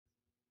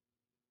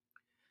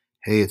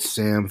Hey, it's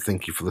Sam.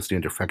 Thank you for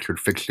listening to Fractured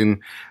Fiction.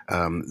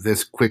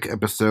 This quick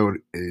episode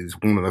is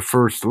one of the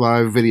first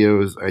live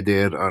videos I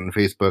did on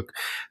Facebook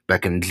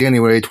back in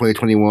January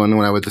 2021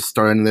 when I was just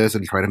starting this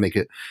and trying to make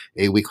it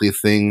a weekly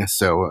thing.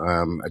 So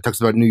it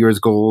talks about New Year's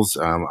goals.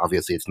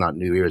 Obviously, it's not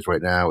New Year's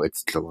right now,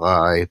 it's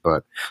July,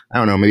 but I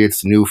don't know, maybe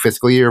it's new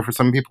fiscal year for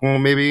some people,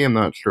 maybe. I'm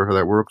not sure how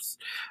that works.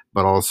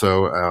 But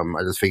also,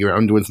 I just figure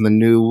I'm doing something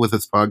new with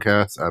this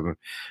podcast.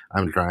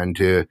 I'm trying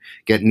to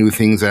get new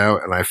things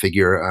out, and I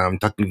figure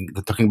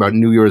talking about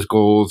New Year's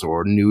goals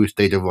or new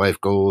stage of life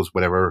goals,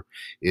 whatever,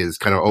 is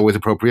kind of always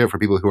appropriate for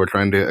people who are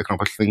trying to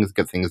accomplish things,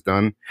 get things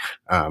done.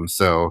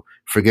 So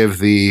forgive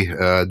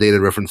the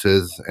dated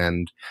references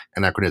and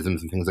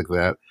anachronisms and things like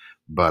that,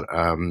 but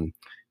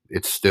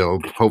it's still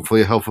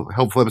hopefully a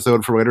helpful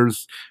episode for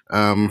writers,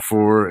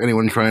 for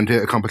anyone trying to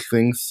accomplish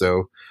things.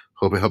 So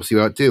hope it helps you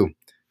out too.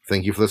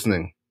 Thank you for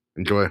listening.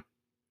 Enjoy.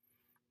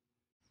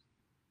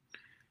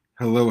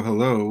 Hello,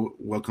 hello.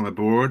 Welcome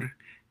aboard.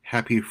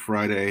 Happy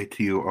Friday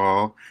to you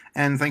all.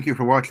 And thank you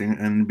for watching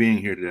and being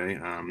here today,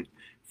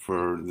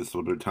 for this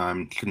little bit of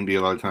time. Shouldn't be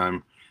a lot of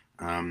time.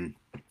 Um,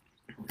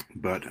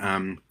 but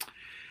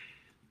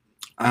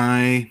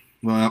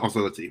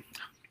also, let's see.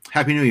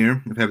 Happy New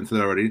Year, if I haven't said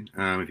that already. If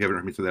you haven't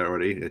heard me say that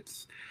already,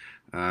 it's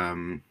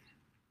um,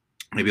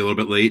 maybe a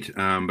little bit late,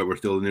 but we're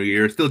still in the new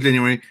year. Still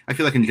January. I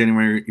feel like in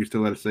January you're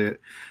still allowed to say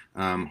it.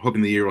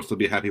 Hoping the year will still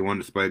be a happy one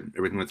despite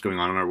everything that's going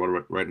on in our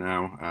world right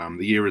now.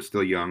 The year is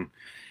still young.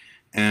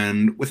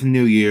 And with a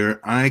new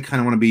year, I kind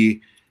of want to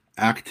be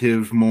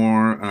active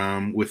more,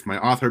 with my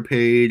author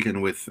page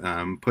and with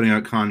putting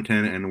out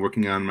content and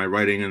working on my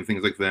writing and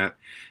things like that.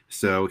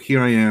 So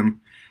here I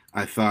am.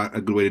 I thought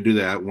a good way to do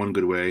that, one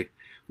good way,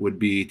 would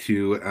be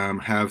to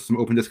have some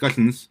open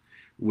discussions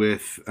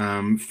with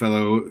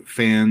fellow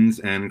fans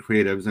and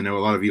creatives. I know a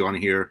lot of you on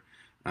here,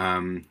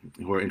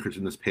 who are interested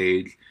in this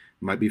page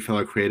might be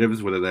fellow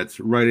creatives, whether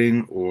that's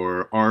writing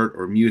or art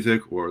or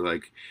music or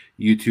like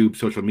YouTube,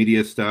 social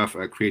media stuff.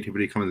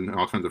 Creativity comes in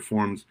all kinds of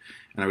forms,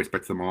 and I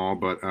respect them all.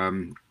 But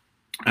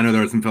I know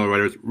there are some fellow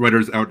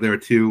writers out there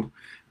too.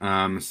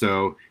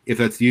 So if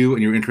that's you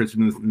and you're interested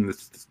in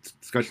this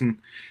discussion,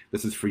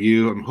 this is for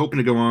you. I'm hoping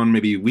to go on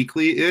maybe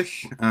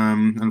weekly-ish,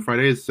 on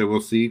Fridays, so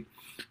we'll see.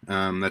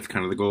 That's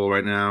kind of the goal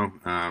right now.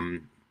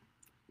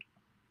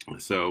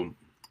 So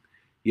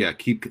yeah,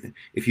 keep,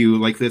 if you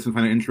like this and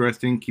find it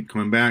interesting, keep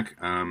coming back.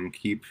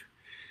 Keep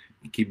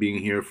being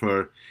here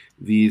for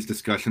these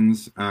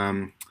discussions.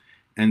 And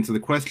so the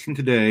question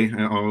today,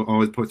 I'll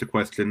always post a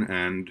question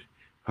and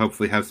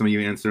hopefully have some of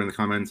you answer in the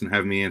comments and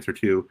have me answer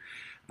too.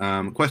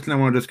 Question I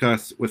want to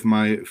discuss with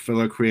my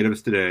fellow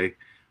creatives today.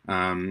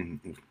 Again,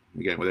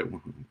 whether,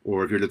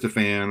 or if you're just a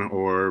fan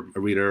or a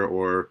reader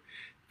or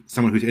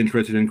someone who's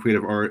interested in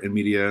creative art and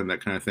media and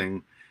that kind of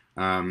thing.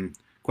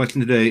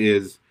 Question today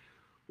is,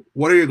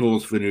 what are your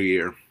goals for the new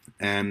year?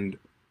 And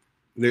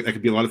that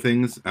could be a lot of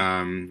things.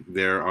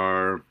 There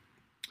are,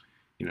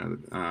 you know,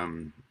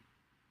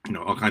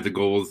 all kinds of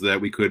goals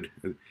that we could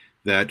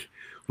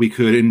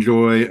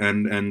enjoy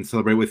and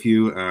celebrate with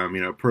you.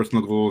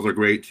 Personal goals are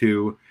great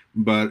too,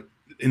 but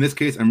in this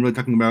case, I'm really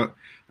talking about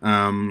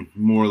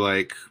more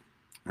like,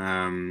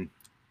 I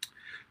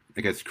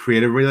guess,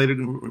 creative related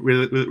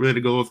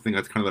goals. I think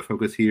that's kind of the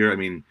focus here. I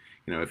mean,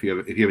 if you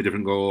have a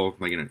different goal,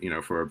 like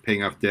for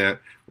paying off debt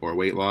or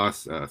weight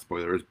loss,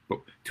 spoilers, but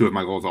two of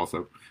my goals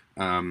also,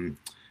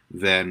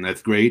 then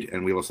that's great,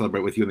 and we will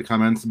celebrate with you in the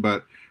comments.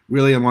 But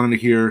really, I wanted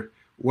to hear,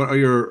 what are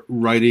your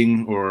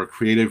writing or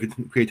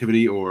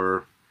creativity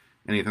or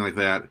anything like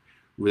that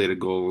related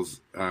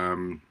goals.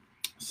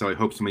 So I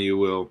hope some of you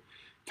will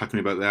talk to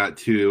me about that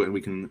too, and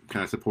we can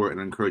kind of support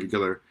and encourage each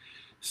other.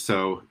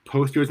 So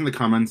post yours in the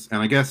comments, and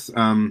I guess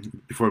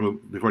before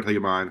I tell you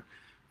mine,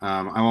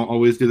 I won't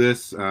always do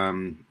this,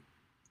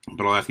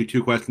 but I'll ask you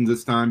two questions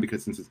this time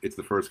because since it's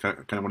the first kind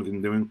of one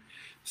I'm doing.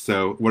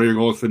 So, what are your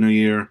goals for the new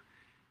year?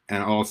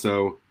 And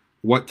also,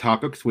 what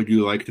topics would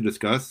you like to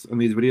discuss on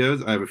these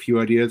videos? I have a few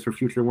ideas for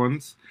future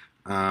ones,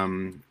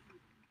 and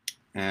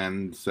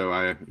so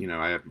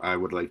I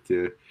would like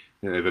to,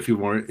 I have a few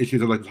more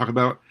issues I'd like to talk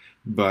about,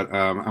 but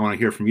I want to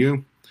hear from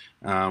you.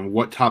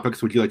 What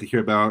topics would you like to hear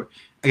about?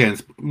 Again,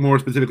 it's more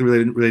specifically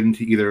relating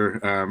to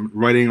either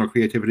writing or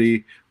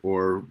creativity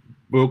or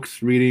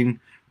books, reading,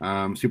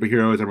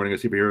 superheroes. I'm running a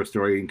superhero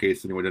story in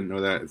case anyone didn't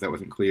know that, if that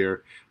wasn't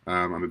clear.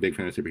 I'm a big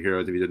fan of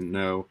superheroes, if you didn't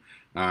know.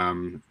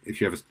 If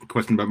you have a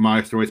question about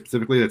my story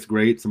specifically, that's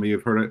great. Some of you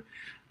have heard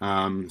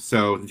it.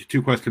 So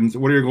two questions.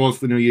 What are your goals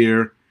for the new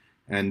year?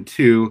 And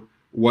two,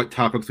 what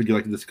topics would you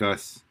like to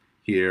discuss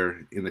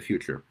here in the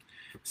future?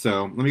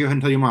 So let me go ahead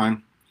and tell you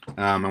mine.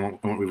 I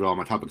won't reveal all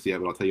my topics yet,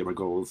 but I'll tell you my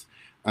goals.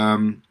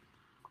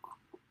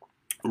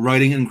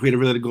 Writing and creative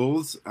related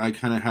goals, I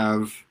kind of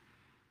have,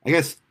 I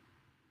guess,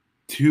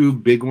 two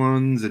big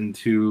ones and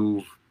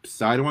two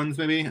side ones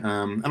maybe. I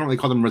don't really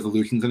call them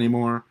resolutions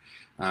anymore.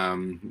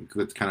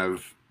 It's kind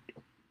of,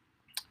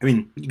 I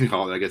mean, you can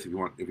call it, I guess, if you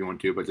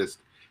want to, but just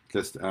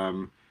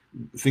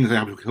things I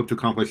hope to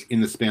accomplish in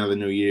the span of the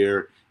new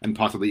year and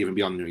possibly even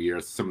beyond the new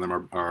year. Some of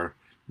them are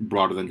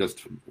broader than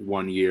just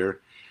 1 year.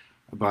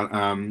 But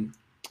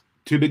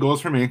two big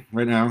goals for me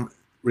right now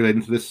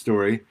relating to this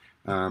story.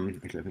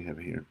 Actually, I think I have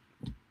it here.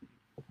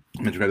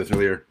 I meant to grab this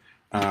earlier.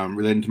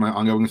 Relating to my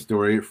ongoing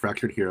story,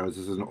 Fractured Heroes.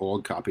 This is an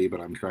old copy, but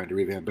I'm trying to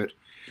revamp it.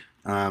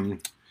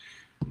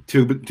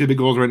 Two big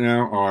goals right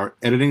now are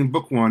editing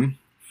book 1,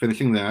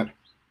 finishing that,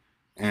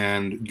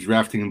 and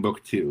drafting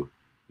book 2,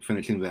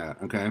 finishing that.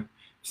 Okay.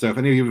 So if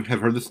any of you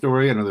have heard the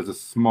story, I know there's a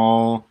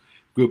small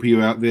group of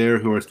you out there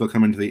who are still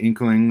coming to the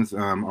Inklings,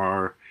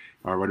 our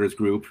writers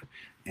group,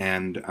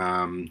 and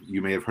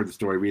you may have heard the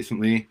story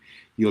recently.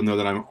 You'll know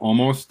that I'm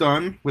almost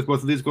done with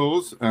both of these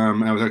goals.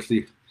 I was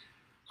actually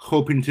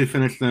hoping to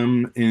finish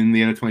them in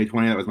the end of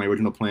 2020. That was my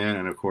original plan,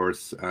 and of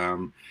course,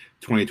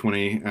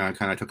 2020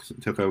 kind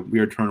of took a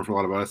weird turn for a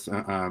lot of us.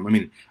 I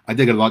mean, I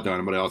did get a lot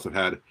done, but I also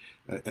had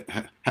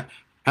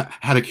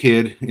a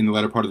kid in the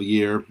latter part of the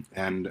year,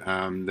 and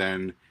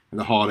then in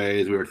the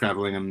holidays we were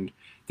traveling and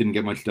didn't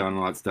get much done and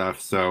all that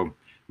stuff. So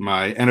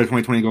my end of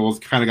 2020 goals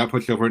kind of got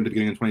pushed over into the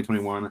beginning of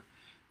 2021.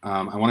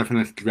 I want to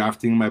finish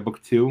drafting my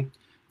book 2.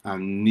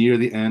 I'm near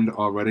the end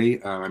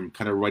already. I'm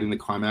kind of writing the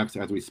climax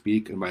as we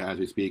speak, and by as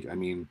we speak, I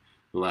mean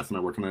the last time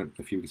I worked on it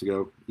a few weeks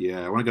ago.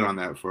 Yeah, I want to get on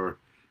that for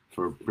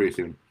pretty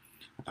soon.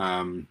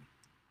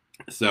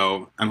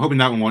 So I'm hoping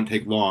that one won't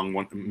take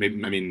long.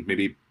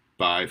 Maybe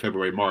by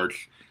February,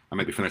 March, I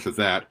might be finished with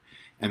that.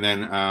 And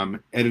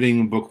then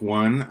editing book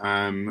 1,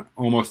 I'm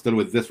almost done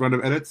with this round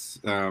of edits.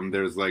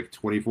 There's like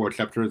 24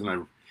 chapters, and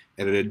I've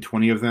edited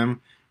 20 of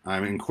them.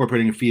 I'm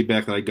incorporating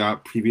feedback that I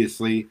got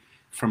previously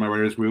from my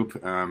writers group,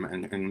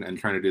 and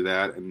trying to do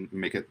that and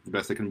make it the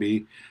best it can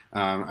be.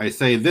 I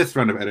say this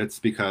round of edits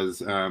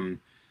because,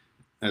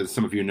 as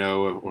some of you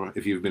know, or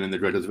if you've been in the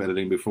dredges of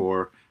editing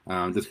before,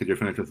 just because you're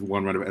finished with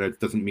one round of edits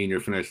doesn't mean you're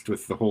finished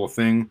with the whole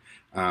thing.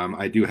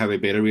 I do have a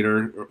beta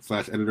reader /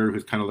 editor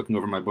who's kind of looking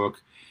over my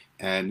book,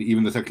 and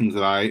even the sections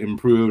that I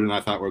improved and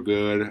I thought were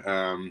good,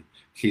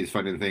 she's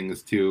finding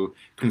things to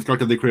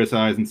constructively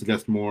criticize and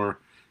suggest more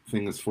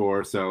things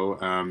for. So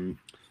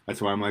that's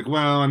why I'm like,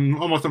 well,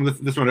 I'm almost done with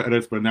this round of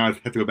edits, but now I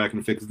have to go back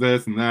and fix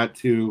this and that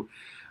too,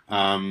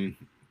 et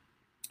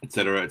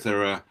cetera, et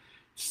cetera.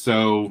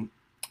 So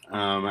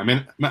I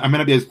may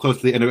not be as close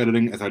to the end of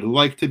editing as I'd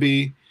like to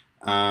be,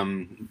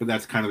 but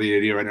that's kind of the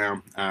idea right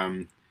now.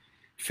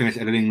 Finish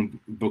editing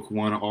book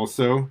 1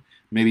 also.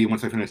 Maybe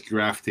once I finish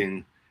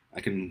drafting, I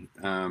can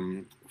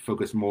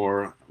focus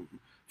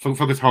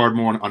hard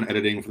more on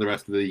editing for the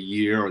rest of the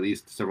year, or at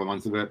least several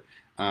months of it.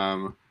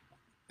 I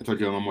told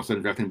you I'm almost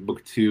done drafting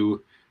book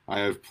 2. I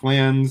have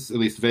plans, at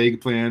least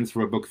vague plans,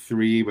 for a book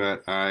 3,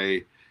 but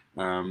I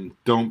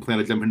don't plan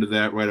to jump into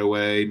that right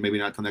away. Maybe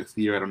not till next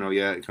year. I don't know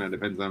yet. It kind of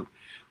depends on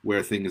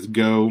where things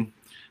go.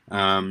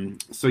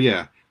 So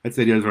yeah, that's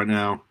the ideas right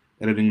now.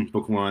 Editing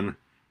book 1,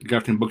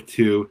 drafting book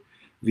 2.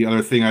 The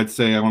other thing I'd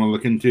say I want to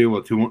look into,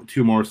 well,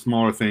 two more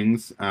smaller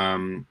things,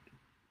 or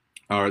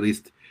at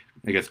least,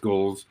 I guess,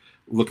 goals.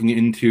 Looking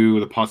into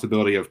the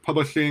possibility of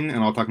publishing,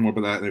 and I'll talk more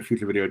about that in a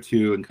future video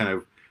too, and kind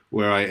of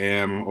where I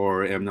am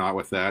or am not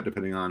with that,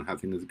 depending on how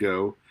things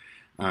go.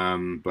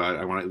 But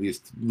I want to at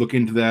least look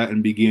into that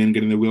and begin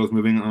getting the wheels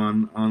moving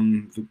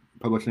on the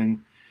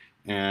publishing.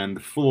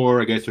 And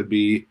 4, I guess, would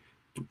be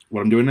what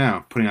I'm doing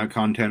now, putting out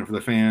content for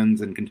the fans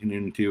and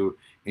continuing to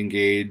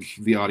engage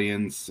the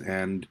audience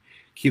and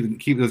keep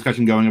the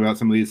discussion going about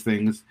some of these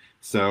things.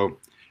 So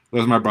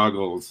those are my broad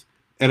goals: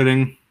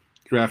 editing,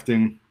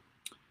 drafting,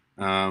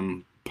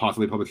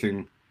 possibly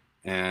publishing,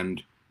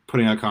 and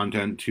putting out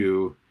content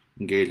to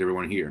engage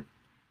everyone here.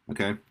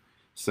 Okay,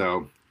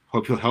 so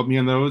hope you'll help me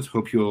on those.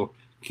 Hope you'll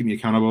keep me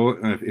accountable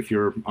if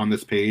you're on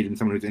this page and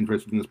someone who's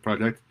interested in this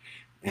project,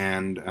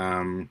 and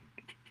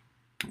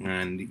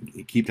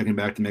keep checking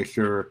back to make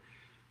sure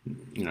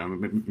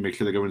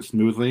they're going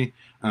smoothly.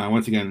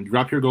 Once again,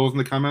 drop your goals in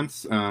the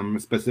comments,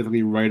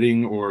 specifically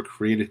writing or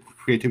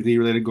creativity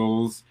related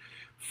goals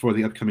for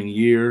the upcoming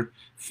year,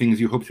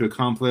 things you hope to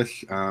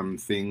accomplish,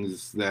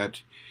 things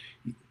that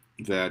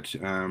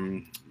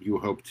you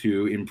hope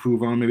to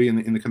improve on maybe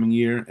in the coming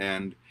year,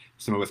 and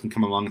some of us can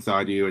come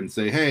alongside you and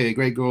say, hey,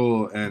 great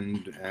goal,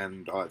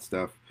 and all that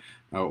stuff,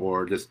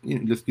 or just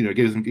give us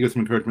some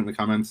encouragement in the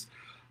comments.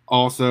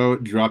 Also,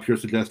 drop your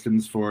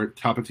suggestions for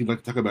topics you'd like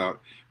to talk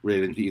about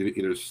related to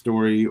either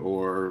story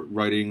or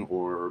writing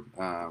or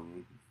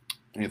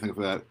anything like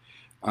that.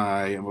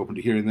 I am open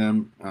to hearing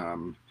them.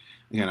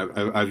 Again,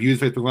 I've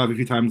used Facebook Live a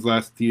few times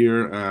last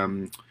year.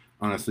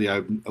 Honestly,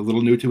 I'm a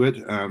little new to it,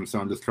 so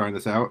I'm just trying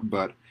this out.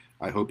 But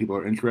I hope people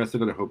are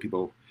interested, and I hope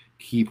people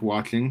keep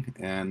watching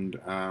and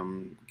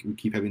we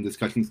keep having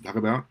discussions to talk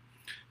about.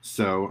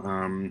 So,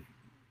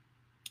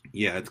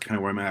 yeah, that's kind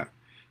of where I'm at.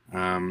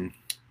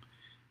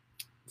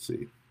 Let's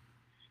see.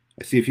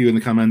 I see a few in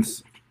the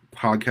comments.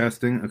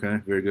 Podcasting,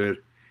 okay, very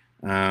good.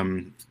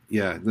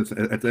 Yeah,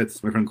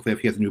 that's my friend Cliff.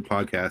 He has a new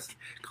podcast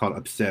called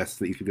Obsessed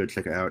that you should go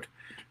check out.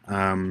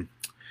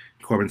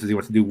 Corbin says he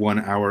wants to do 1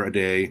 hour a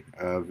day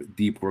of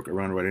deep work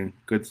around writing.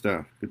 Good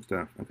stuff. Good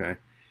stuff. Okay.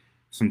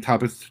 Some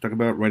topics to talk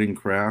about: writing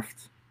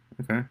craft.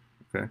 Okay.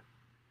 Okay.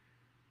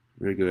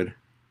 Very good.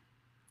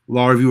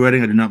 Law review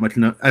writing, I do not much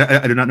know.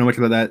 I do not know much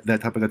about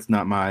that topic. That's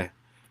not my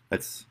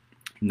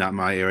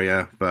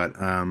area. But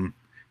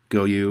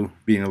go you,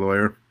 being a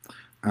lawyer.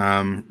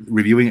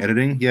 Reviewing,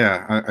 editing,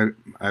 yeah,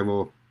 I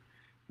will.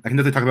 I can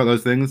definitely talk about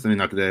those things. I mean,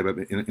 not today, but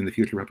in the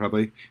future,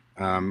 probably.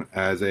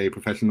 As a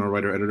professional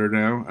writer editor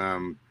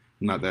now,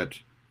 not that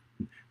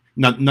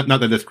not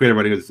that this creative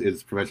writing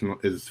is professional,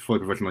 is fully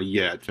professional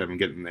yet. I'm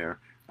getting there.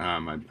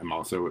 I'm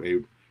also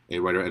a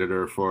writer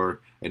editor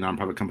for a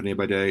nonprofit company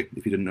by day.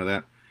 If you didn't know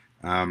that,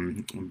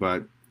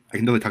 but I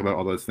can definitely talk about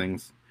all those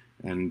things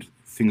and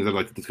things I'd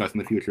like to discuss in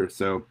the future.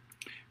 So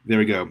there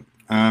we go.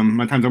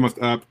 My time's almost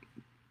up.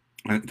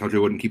 I told you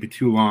I wouldn't keep you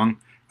too long.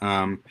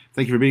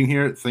 Thank you for being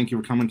here. Thank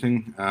you for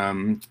commenting,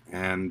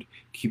 and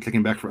keep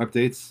checking back for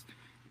updates.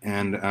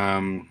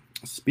 And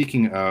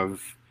speaking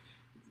of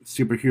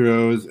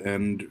superheroes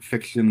and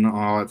fiction,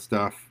 all that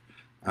stuff,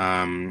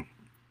 um,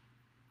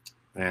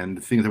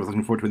 and things I was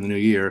looking forward to in the new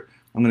year,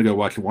 I'm gonna go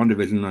watch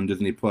WandaVision on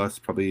Disney Plus.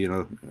 Probably,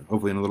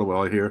 hopefully in a little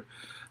while here,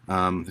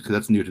 because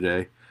that's new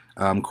today.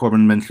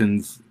 Corbin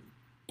mentions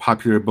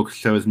popular book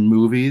shows,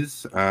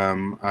 movies.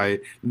 I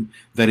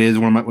That is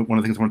one of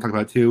the things I want to talk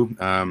about too.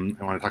 I want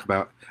to talk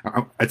about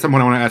at some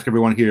point. I want to ask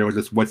everyone here, was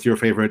just what's your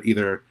favorite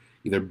either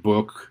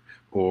book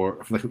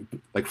or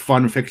like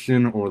fun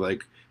fiction or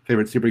like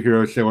favorite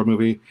superhero show or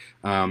movie,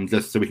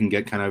 just so we can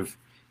get kind of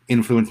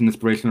influence and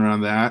inspiration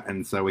around that,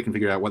 and so we can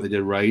figure out what they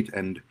did right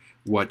and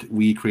what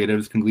we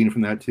creatives can glean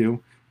from that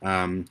too.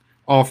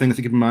 All things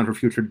to keep in mind for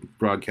future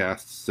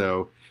broadcasts.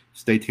 So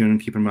stay tuned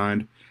and keep in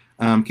mind.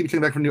 Keep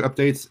checking back for new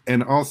updates.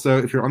 And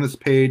also, if you're on this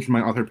page,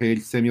 my author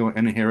page, Samuel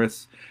N.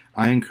 Harris,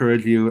 I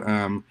encourage you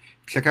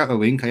check out the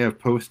link I have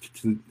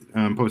posted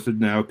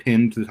now,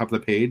 pinned to the top of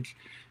the page,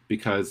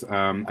 because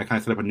I kind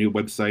of set up a new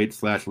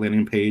website /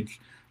 landing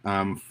page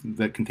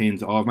that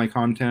contains all of my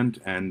content.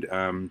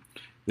 And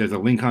there's a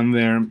link on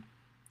there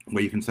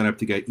where you can sign up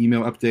to get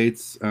email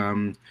updates that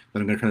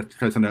I'm going to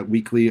try to send out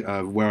weekly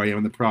of where I am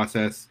in the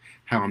process,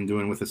 how I'm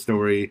doing with the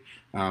story,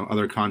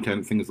 other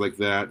content, things like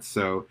that.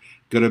 So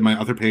go to my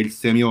other page,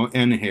 Samuel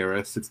N.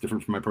 Harris. It's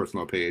different from my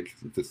personal page.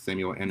 It's just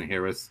Samuel N.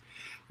 Harris.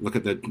 Look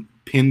at the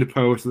pinned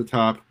post at the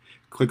top,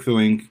 click the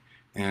link,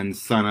 and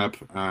sign up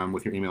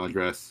with your email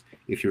address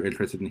if you're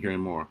interested in hearing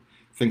more.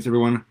 Thanks,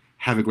 everyone.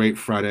 Have a great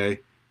Friday,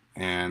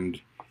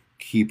 and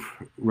keep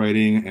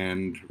writing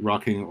and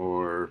rocking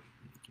or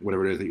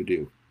whatever it is that you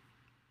do.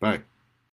 Bye.